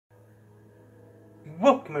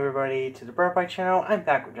Welcome everybody to the Bird Bike channel. I'm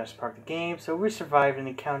back with Jurassic the game. So we survived an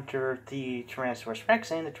encounter of the Tyrannosaurus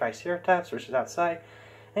Rex and the Triceratops, which is outside,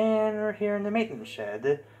 and we're here in the maintenance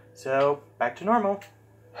shed. So back to normal.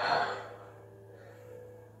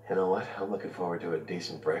 You know what? I'm looking forward to a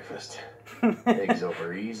decent breakfast. Eggs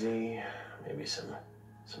over easy, maybe some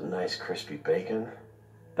nice crispy bacon.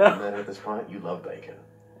 And then at this point, you love bacon.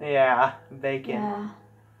 Yeah, bacon. Yeah.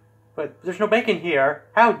 But there's no bacon here.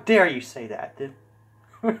 How dare you say that?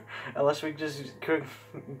 Unless we just cook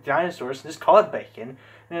dinosaurs and just call it bacon.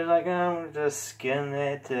 And it's like, oh, we'll just skin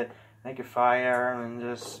it to make a fire and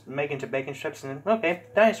just make it into bacon strips and okay,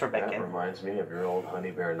 dinosaur bacon. That reminds me of your old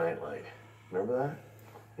honey bear nightlight. Remember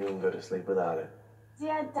that? You can go to sleep without it.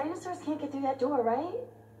 Yeah, dinosaurs can't get through that door, right?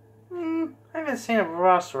 I haven't seen a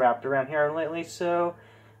velociraptor around here lately, so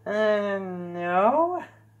no.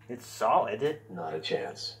 It's solid. Not a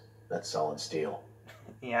chance. That's solid steel.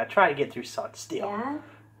 Yeah, try to get through solid steel. Dad?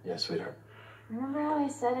 Yes, sweetheart. Remember how I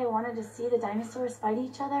said I wanted to see the dinosaurs fight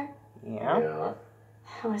each other? Yeah. Yeah.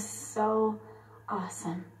 It was so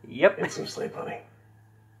awesome. Yep. Get some sleep, honey.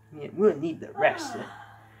 Yeah, we'll need the rest.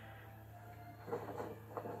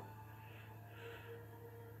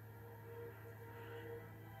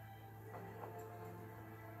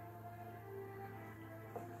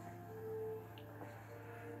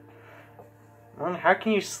 Well, how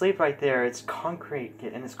can you sleep right there? It's concrete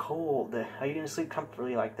and it's cold. How are you going to sleep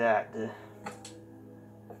comfortably like that?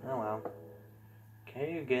 Oh well.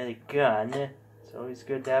 Okay, you get a gun. It's always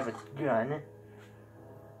good to have a gun.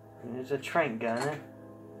 And there's a trank gun.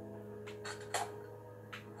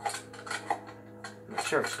 Make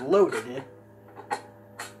sure it's loaded.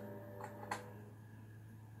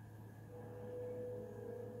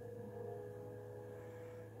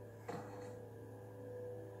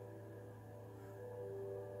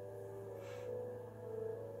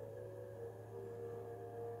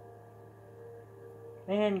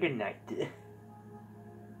 And good night.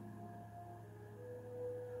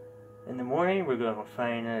 In the morning, we're going to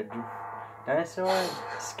find a dinosaur,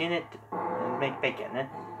 skin it, and make bacon.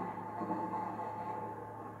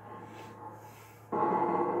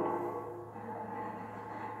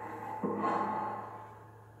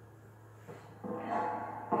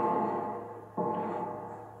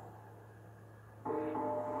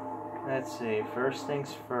 Let's see, first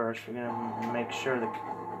things first, we're going to make sure the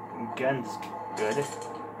gun's good.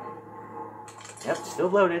 Yep, still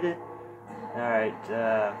loaded. Alright,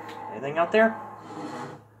 anything out there?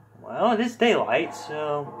 Well, it is daylight,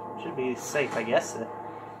 so should be safe, I guess.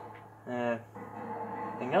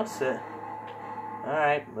 Anything else?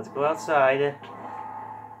 Alright, let's go outside.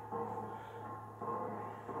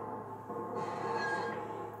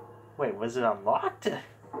 Wait, was it unlocked?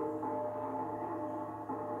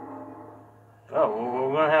 Oh,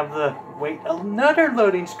 we're gonna have to wait another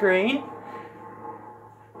loading screen.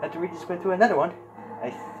 After we just went through another one, I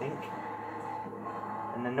think.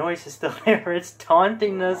 And the noise is still there. It's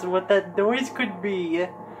taunting us what that noise could be.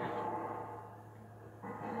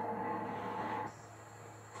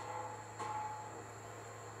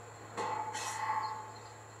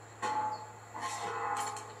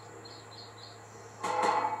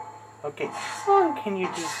 Okay, how long can you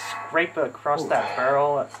just scrape across that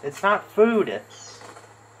barrel? It's not food.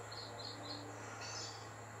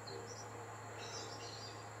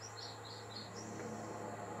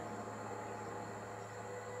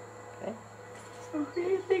 Okay. So who do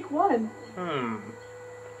you think won?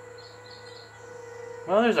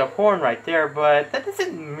 Well, there's a horn right there, but that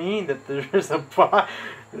doesn't mean that there's a bot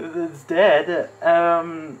that's dead.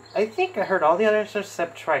 I think I heard all the others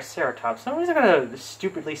except Triceratops. Nobody's gonna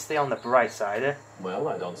stupidly stay on the bright side. Well,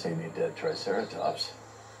 I don't see any dead Triceratops.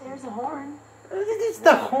 There's a horn. It's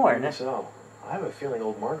the horn. So, I have a feeling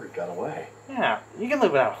old Margaret got away. Yeah, you can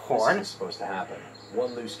live without a horn. This is supposed to happen.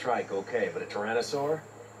 One loose trike, okay, but a Tyrannosaur?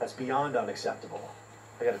 That's beyond unacceptable.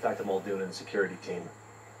 I gotta talk to Muldoon and the security team.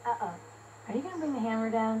 Uh-oh. Are you gonna bring the hammer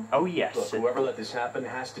down? Oh, yes. Look, whoever let this happen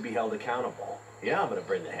has to be held accountable. Yeah, I'm gonna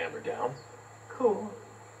bring the hammer down. Cool.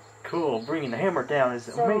 Cool, bringing the hammer down is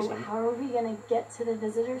So, amazing. how are we gonna get to the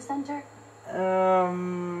visitor center?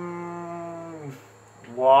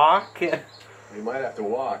 Walk? We might have to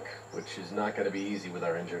walk, which is not gonna be easy with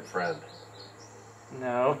our injured friend.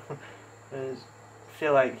 No. I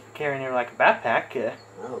feel like carrying her like a backpack.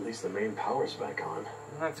 Well, at least the main power's back on.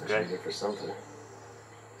 That's That good. should be good for something.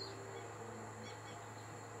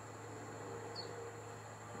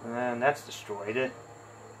 And that's destroyed.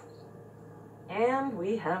 And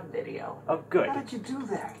we have video. Oh, good. How did you do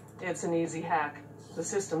that? It's an easy hack. The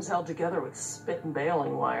system's held together with spit and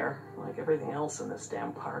baling wire, like everything else in this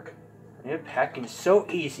damn park. Yep, hacking is so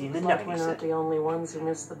easy in the Looks like we're 90s. not the only ones who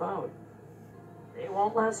missed the boat. They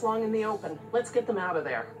won't last long in the open. Let's get them out of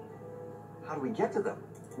there. How do we get to them?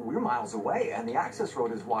 We're miles away, and the access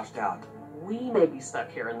road is washed out. We may be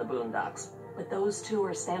stuck here in the boondocks, but those two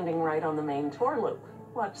are standing right on the main tour loop.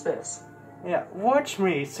 Watch this. Yeah, watch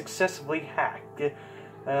me successfully hack.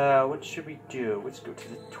 What should we do? Let's go to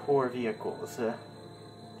the tour vehicles. Here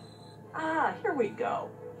we go.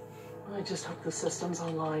 I just hope the system's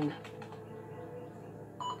online.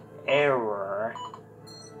 Error.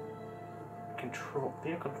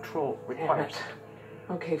 Vehicle control requires.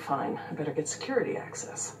 Okay, fine. I better get security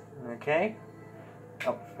access. Okay.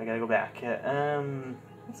 Oh, I gotta go back.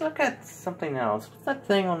 Let's look at something else. What's that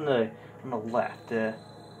thing on the left?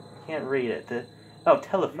 Can't read it. Oh,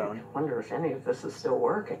 telephone. Wonder if any of this is still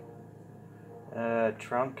working.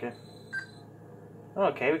 Trunk.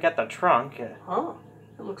 Okay, we got the trunk. Huh?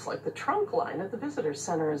 It looks like the trunk line at the visitor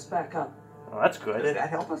center is back up. Oh, that's good. Does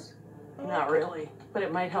that help us? Not really, but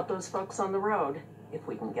it might help those folks on the road if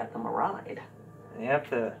we can get them a ride. Yep.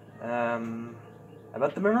 How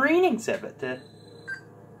about the marine exhibit?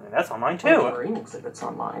 That's online too. Well, the marine exhibit's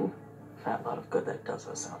online. Fat lot of good that does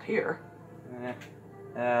us out here.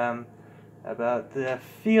 About the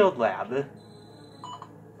field lab.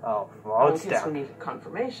 Oh, well, it's in case down. we need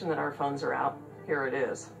confirmation that our phones are out, here it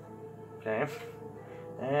is. Okay.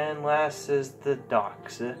 And last is the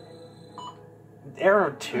docks.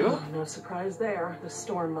 Error 2? Oh, no surprise there. The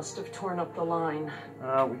storm must have torn up the line.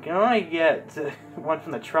 We can only get one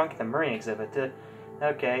from the trunk and the marine exhibit.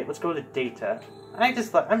 Okay, let's go to data.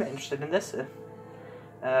 I'm interested in this.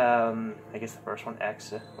 I guess the first one,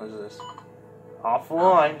 X. What is this?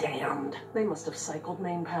 Offline. Oh, damned. They must have cycled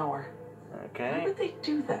main power. Okay. Why would they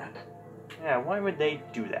do that? Yeah, why would they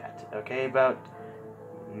do that? Okay, about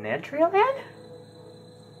Nedraland?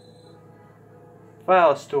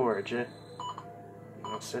 File storage.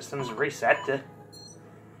 Systems reset.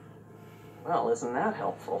 Well, isn't that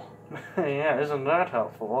helpful? Yeah, isn't that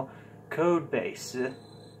helpful? Code base.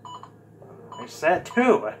 Reset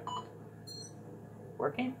too.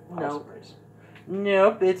 Working? Nope.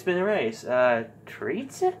 Nope, it's been erased.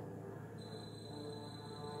 Treats?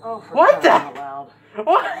 Oh, for What crying the? out loud.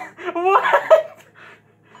 What?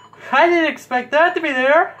 I didn't expect that to be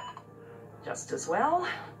there. Just as well.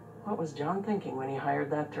 What was John thinking when he hired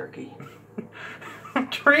that turkey?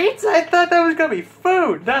 Treats? I thought that was gonna be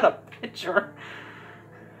food, not a picture.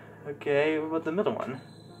 Okay, what about the middle one?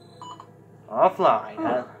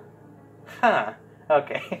 Offline. Huh.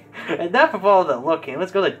 Okay. Enough of all the looking.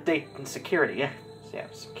 Let's go to date and security. So yeah,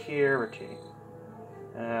 security.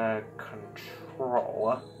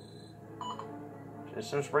 Control.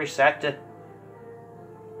 Systems reset.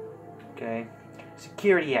 Okay.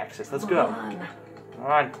 Security access. Let's go. Come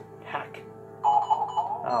on. Hack.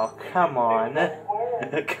 Oh, come on.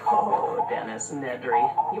 Oh, Dennis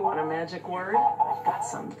Nedry. You want a magic word? I've got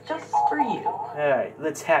some just for you. Alright,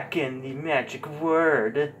 let's hack in the magic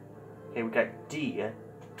word. Okay, we got D.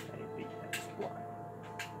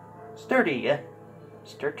 Sturdy.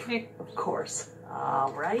 Sturdy? Of course.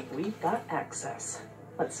 All right, we've got access.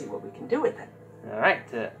 Let's see what we can do with it.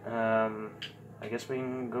 Alright, I guess we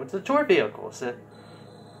can go to the tour vehicles.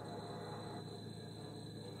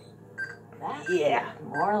 Yeah.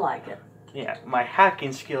 More like it. Yeah, my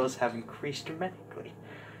hacking skills have increased dramatically.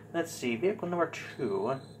 Let's see, vehicle number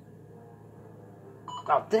 2.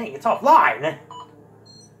 Oh, dang, it's offline!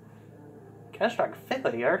 Catastrophic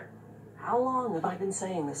failure? How long have I been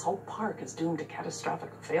saying this whole park is doomed to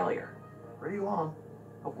catastrophic failure? Pretty long.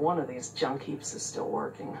 But one of these junk heaps is still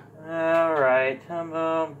working. Alright,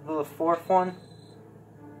 the 4th one?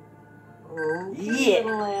 Okay, Yeah.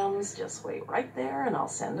 little lambs, just wait right there and I'll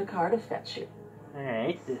send a car to fetch you.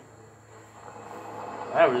 Alright.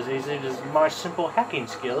 That was easy, just my simple hacking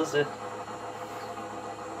skills.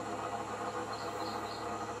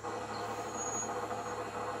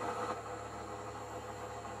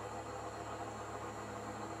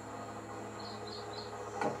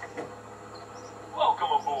 Welcome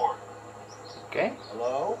aboard. Okay.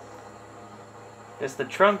 Hello? It's the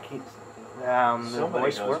trunk. The Somebody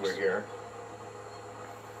voice knows works. we're here.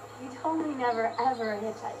 You told me never ever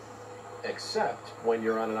hitchhike. Except when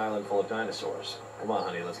you're on an island full of dinosaurs. Come on,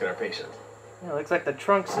 honey, let's get our patient. Yeah, looks like the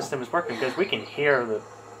trunk system is working because we can hear the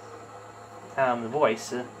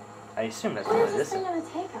voice. I assume that's what Where's it this is. thing gonna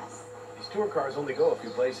take us? These tour cars only go a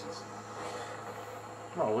few places.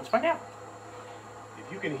 Oh, let's find out.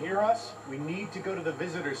 If you can hear us, we need to go to the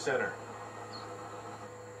visitor center.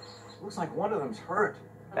 Looks like one of them's hurt.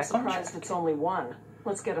 I'm Back on surprised track. it's only one.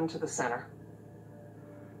 Let's get him to the center.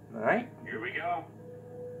 All right. Here we go.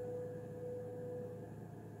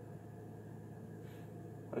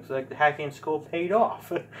 Looks like the hacking school paid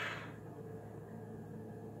off.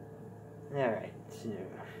 Alright, so...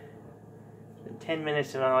 It's been 10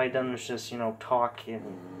 minutes and all I've done was just, you know, talk and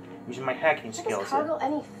using my hacking Should skills. this car go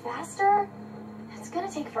any faster? It's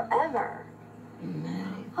gonna take forever.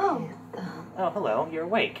 Oh. Oh, hello, you're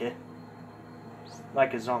awake.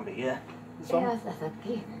 Like a zombie, yeah. Zombie?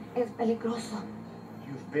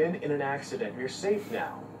 You've been in an accident. You're safe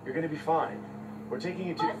now. You're gonna be fine. We're taking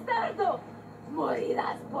you to... Bastardo!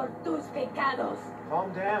 Morirás por tus pecados.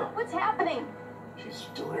 Calm down. What's happening? She's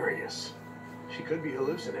delirious. She could be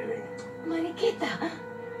hallucinating. Mariquita.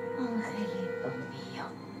 Angelito mío.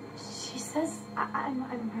 She says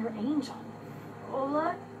I'm her angel.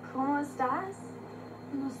 Hola, ¿cómo estás?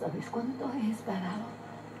 No sabes cuánto he esperado.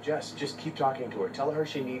 Jess, just keep talking to her. Tell her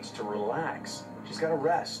she needs to relax. She's gotta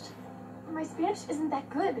rest. My Spanish isn't that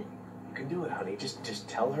good. You can do it, honey. Just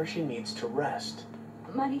tell her she needs to rest.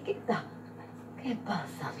 Mariquita, ¿qué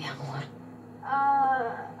pasa, mi amor?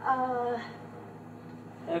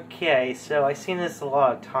 Okay, so I've seen this a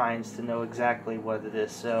lot of times to know exactly what it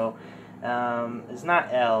is. So, it's not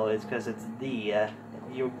L, it's because it's the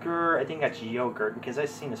yogurt. I think that's yogurt because I've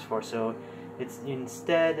seen this before. So, it's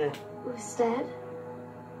instead. Usted?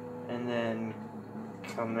 And then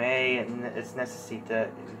come, and it's necesita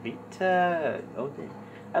vita. Okay.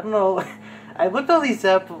 I don't know. I looked all these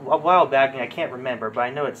up a while back and I can't remember, but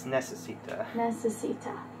I know it's necesita.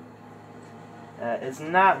 Necesita. It's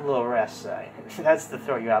not Loresa. That's to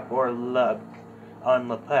throw you up. Or La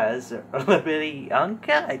Pez or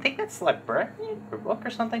Liberianca. I think that's librarian or book or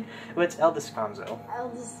something. But it's El Descanso. El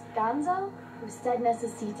descanso? Usted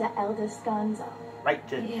necesita el descanso. Right.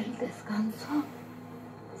 El descanso?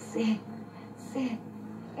 Sí, sí.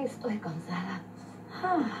 Estoy cansada.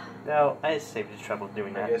 No, I saved you trouble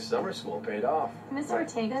doing that. I guess summer school paid off. Miss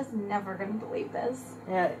Ortega's never gonna believe this.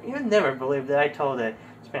 Yeah, you would never believe that I told a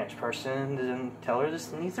Spanish person to tell her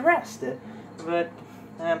this needs to rest. But,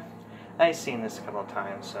 I've seen this a couple of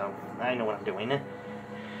times, so I know what I'm doing.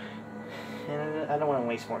 And I don't want to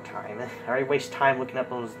waste more time. I already waste time looking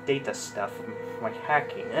up all those data stuff, like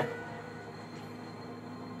hacking.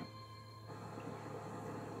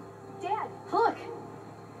 Dad, look!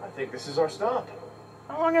 I think this is our stop.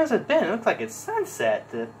 How long has it been? It looks like it's sunset.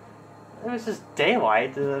 It was just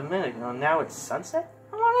daylight a minute ago. Now it's sunset?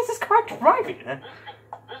 How long is this car driving?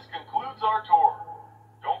 This concludes our tour.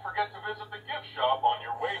 Don't forget to visit the gift shop on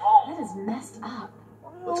your way home. That is messed up.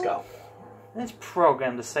 Let's go. It's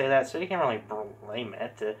programmed to say that, so you can't really blame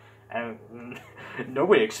it.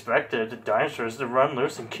 Nobody expected the dinosaurs to run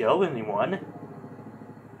loose and kill anyone.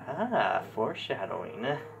 Ah,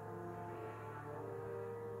 foreshadowing.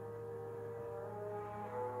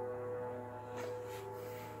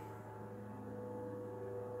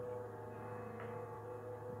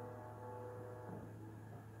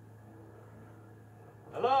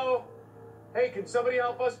 Hello? Hey, can somebody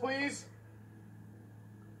help us, please?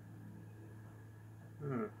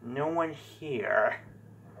 No one here.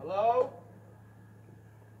 Hello?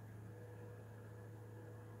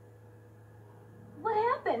 What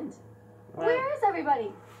happened? Well, Where is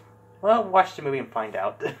everybody? well, watch the movie and find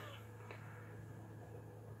out.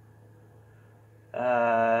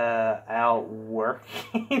 Out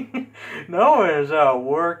working? No one's out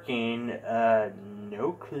working.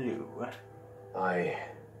 No clue. I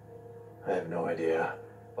have no idea,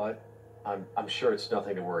 but I'm sure it's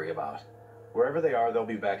nothing to worry about. Wherever they are, they'll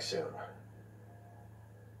be back soon.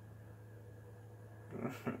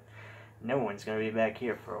 No one's gonna be back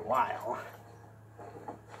here for a while.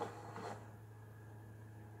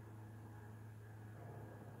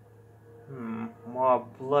 More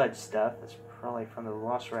blood stuff. That's probably from the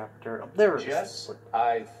Velociraptor. Oh, there it is. Jess,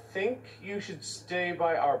 I think you should stay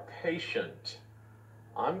by our patient.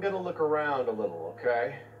 I'm gonna look around a little,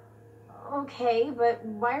 okay? Okay, but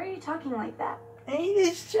why are you talking like that? Hey,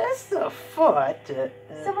 it's just a foot.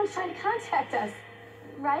 Someone's trying to contact us,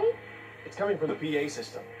 right? It's coming from the PA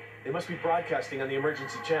system. They must be broadcasting on the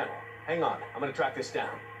emergency channel. Hang on, I'm gonna track this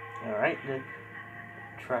down. Alright,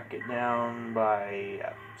 track it down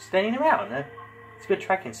by standing around. It's a good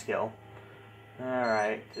tracking skill.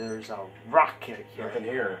 Alright, there's a rock here. Nothing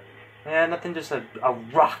here. Yeah, nothing, just a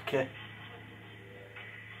rock.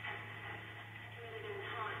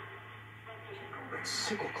 It's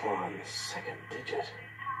sickle claw on the second digit.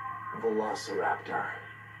 Velociraptor.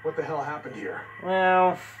 What the hell happened here?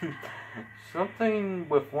 Well, something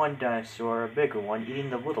with one dinosaur, a bigger one,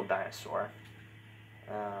 eating the little dinosaur.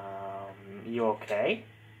 You okay?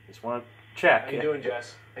 Just want to check. How you doing,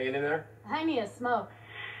 Jess? Hanging in there? I need a smoke.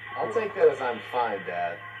 I'll take that as I'm fine,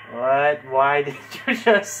 Dad. What? Why did you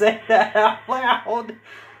just say that out loud?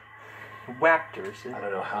 raptors. I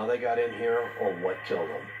don't know how they got in here or what killed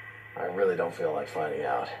them. I really don't feel like finding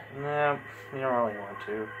out. No, you don't really want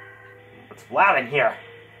to. It's loud in here.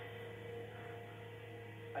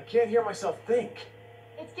 I can't hear myself think.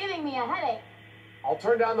 It's giving me a headache. I'll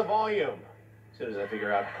turn down the volume as soon as I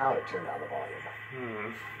figure out how to turn down the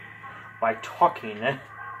volume. By talking,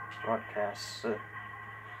 broadcasts.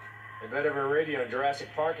 I bet every radio in Jurassic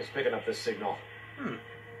Park is picking up this signal.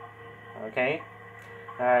 Okay.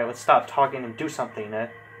 Alright, let's stop talking and do something. I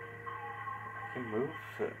can move.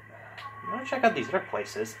 I'm gonna check out these other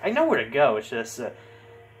places. I know where to go, it's just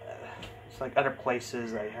it's like other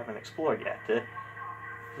places I haven't explored yet.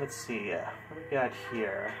 Let's see, what do we got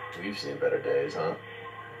here? We've seen better days, huh?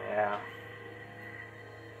 Yeah.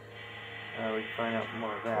 We can find out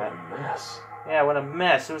more of that. What a mess. Yeah, what a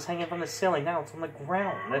mess. It was hanging from the ceiling, now it's on the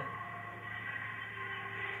ground.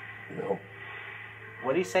 Nope.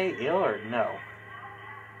 What do you say, ill or no?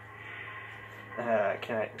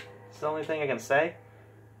 Can I... It's the only thing I can say?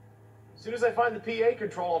 As soon as I find the PA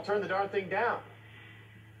control, I'll turn the darn thing down.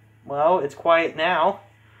 Well, it's quiet now.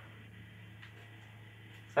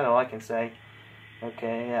 That's all I can say.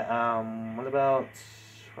 Okay, what about...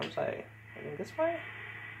 What was I? Heading this way?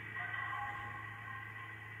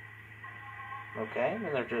 Okay, and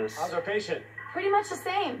they're just... How's our patient? Pretty much the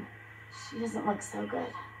same. She doesn't look so good.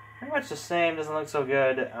 Pretty much the same, doesn't look so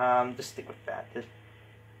good. Just stick with that.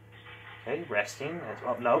 Okay, resting.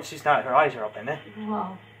 Oh, no, she's not. Her eyes are open.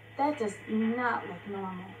 Whoa, that does not look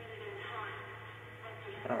normal.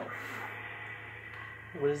 Oh.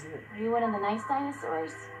 What is it? Are you one of the nice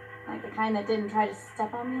dinosaurs? Like the kind that didn't try to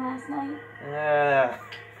step on me last night?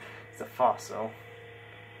 It's a fossil.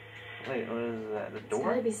 Wait, what is that? The It's door?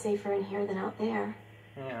 gotta be safer in here than out there.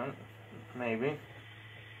 Yeah, maybe.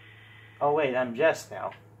 Oh wait, I'm Jess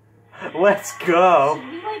now. Let's go! Should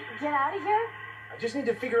we, like, get out of here? I just need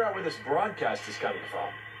to figure out where this broadcast is coming from.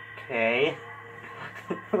 Okay.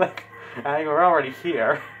 Like, I think we're already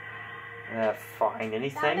here. Find Found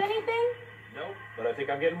anything? anything? Nope, but I think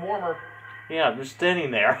I'm getting warmer. Yeah, I'm just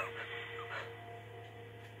standing there.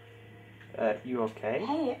 You okay?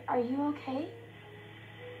 Hey, are you okay?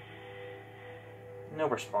 No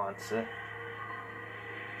response.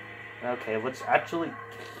 Okay, let's actually...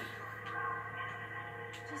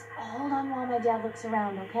 Just hold on while my dad looks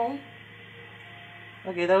around, okay?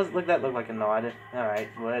 Okay, that looked like a nod. Alright,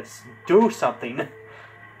 let's do something.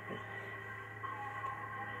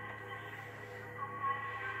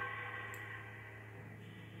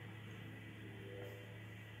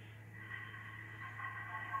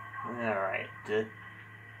 Alright.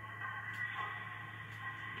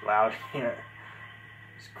 Loud here.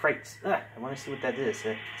 It's crates. I want to see what that is. It's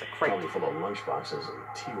a crate. Probably full of lunchboxes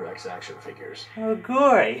and T-Rex action figures. Oh,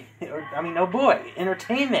 goy. Oh boy.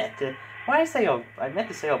 Entertainment. Why did I say oh? I meant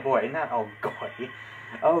to say oh boy, not oh goy.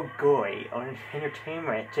 Oh goy. Oh,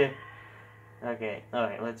 entertainment. Okay.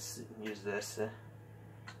 Alright, let's use this.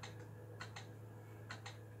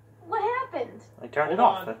 What happened? I turned it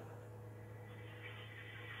Hold off. on.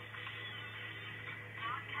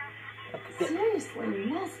 Okay. Seriously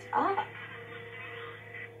messed up.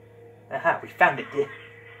 Aha, we found it.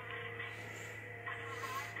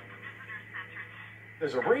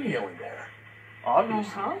 There's a radio in there. Can I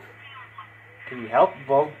Obviously. help? Can you help?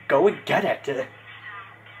 Well, go and get it.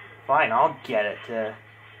 Fine, I'll get it.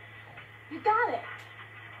 You got it.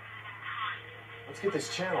 Let's get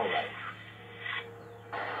this channel right.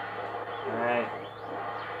 Alright.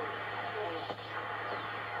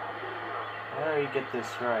 How do you get this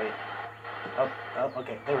right? Oh,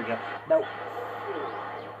 okay, there we go. No.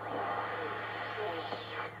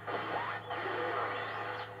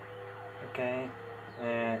 Okay.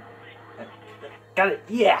 Got it.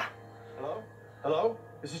 Yeah. Hello? Hello?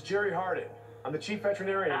 This is Jerry Harding. I'm the chief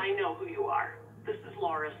veterinarian. I know who you are. This is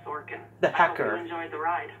Laura Sorkin. The I hope hacker. you enjoyed the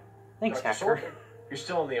ride. Thanks, Dr. hacker. Sorkin. You're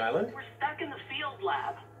still on the island? We're stuck in the field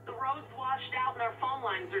lab. The road's washed out and our phone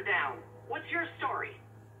lines are down. What's your story?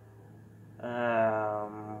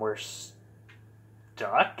 We're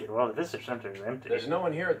stuck? Well, the visitor center is empty. There's no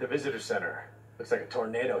one here at the visitor center. Looks like a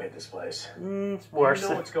tornado hit this place. It's worse. You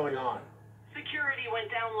know what's going on. Security went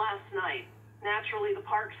down last night. Naturally, the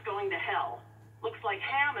park's going to hell. Looks like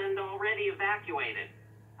Hammond already evacuated.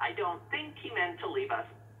 I don't think he meant to leave us.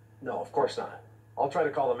 No, of course not. I'll try to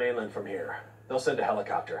call the mainland from here. They'll send a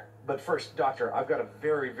helicopter. But first, doctor, I've got a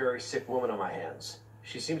very, very sick woman on my hands.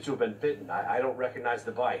 She seems to have been bitten. I don't recognize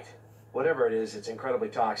the bite. Whatever it is, it's incredibly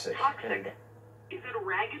toxic. Toxic? And Is it a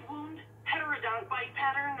ragged wound? Heterodont bite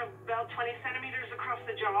pattern of about 20 centimeters across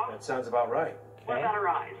the jaw? that sounds about right. What Okay. about her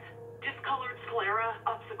eyes? Discolored sclera,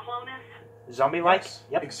 opsoclonus? Zombie-like? Yes,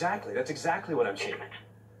 Yep. exactly. That's exactly what I'm seeing. Damn it.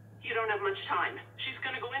 You don't have much time. She's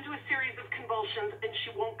going to go into a series of convulsions and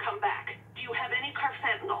she won't come back. Do you have any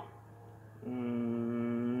carfentanil?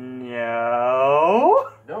 No.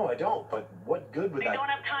 No, I don't, but what good would We that... don't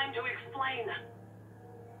have time to explain.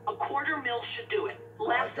 A quarter mil should do it.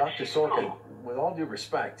 Less Dr. she's Sorkin, small. with all due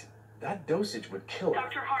respect, that dosage would kill her.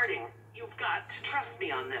 Dr. Harding, you've got to trust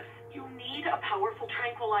me on this. You need a powerful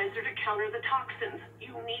tranquilizer to counter the toxins.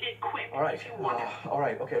 You need it quick. All right, If you want it. all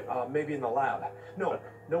right, okay, maybe in the lab. No,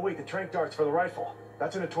 wait, the tranq darts for the rifle.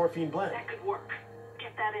 That's in a torphine blend. That could work.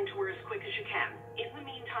 Get that into her as quick as you can. In the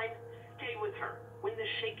meantime, stay with her. When the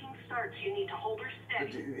shaking starts, you need to hold her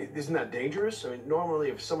steady. Isn't that dangerous? I mean, normally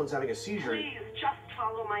if someone's having a seizure... Please, just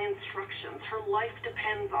follow my instructions. Her life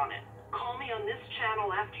depends on it. Call me on this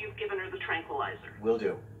channel after you've given her the tranquilizer. Will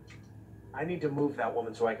do. I need to move that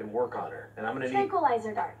woman so I can work on her, and I'm gonna need...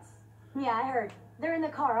 Tranquilizer darts. Yeah, I heard. They're in the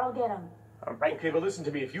car. I'll get them. All right. Okay, but listen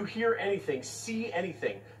to me. If you hear anything, see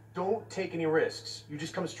anything, don't take any risks. You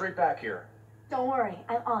just come straight back here. Don't worry.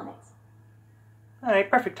 I'm on it.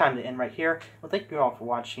 Alright, perfect time to end right here. Well, thank you all for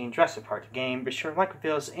watching Jurassic Park the game. Be sure to like the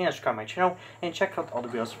videos and subscribe to my channel, and check out all the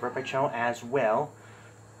videos for my channel as well.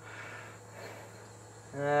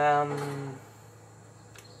 Can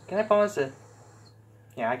I pause it?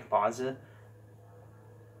 Yeah, I can pause it.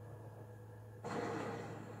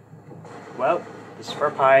 Well, this is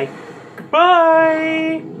Pie.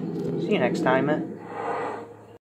 Goodbye! See you next time.